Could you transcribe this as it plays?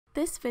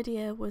This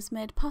video was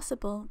made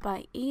possible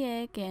by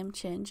EA Game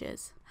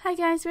Changers. Hi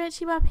guys,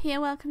 Rachybop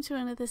here. Welcome to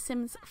another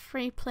Sims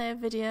Freeplay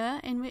video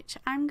in which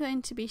I'm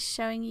going to be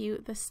showing you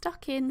the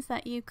stockings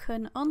that you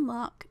can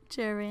unlock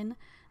during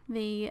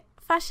the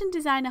Fashion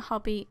Designer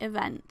Hobby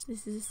event.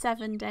 This is a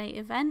 7-day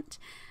event,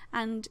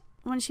 and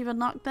once you've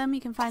unlocked them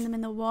you can find them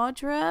in the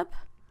wardrobe,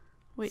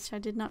 which I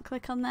did not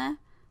click on there.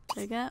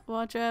 There we go,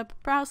 wardrobe,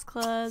 browse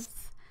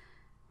clothes.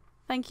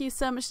 Thank you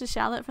so much to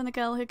Charlotte from the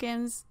Girl Who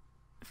Games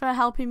for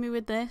helping me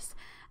with this.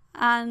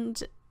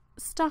 And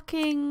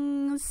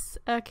stockings.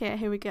 Okay,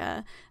 here we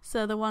go.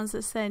 So the ones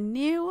that say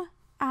new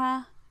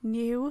are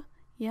new.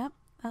 Yep,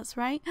 that's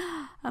right.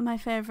 And my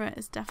favourite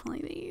is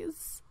definitely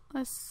these.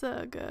 They're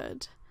so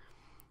good.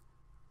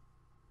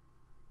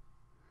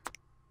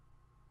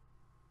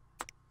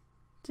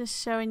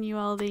 Just showing you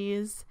all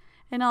these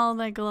in all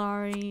their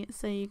glory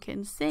so you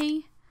can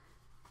see.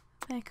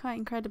 They're quite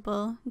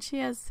incredible. And she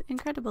has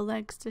incredible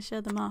legs to show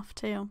them off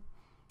too.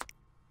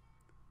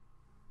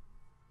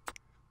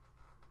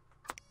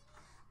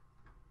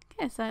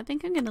 Okay, so I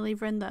think I'm going to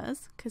leave her in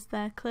those because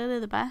they're clearly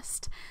the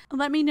best.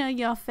 Let me know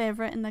your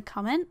favourite in the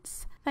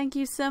comments. Thank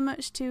you so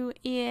much to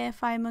EA,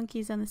 Fire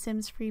Monkeys and The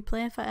Sims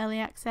Freeplay for early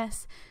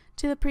access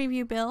to the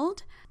preview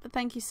build. But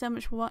thank you so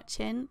much for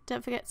watching.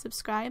 Don't forget to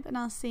subscribe and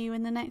I'll see you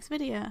in the next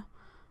video.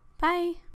 Bye!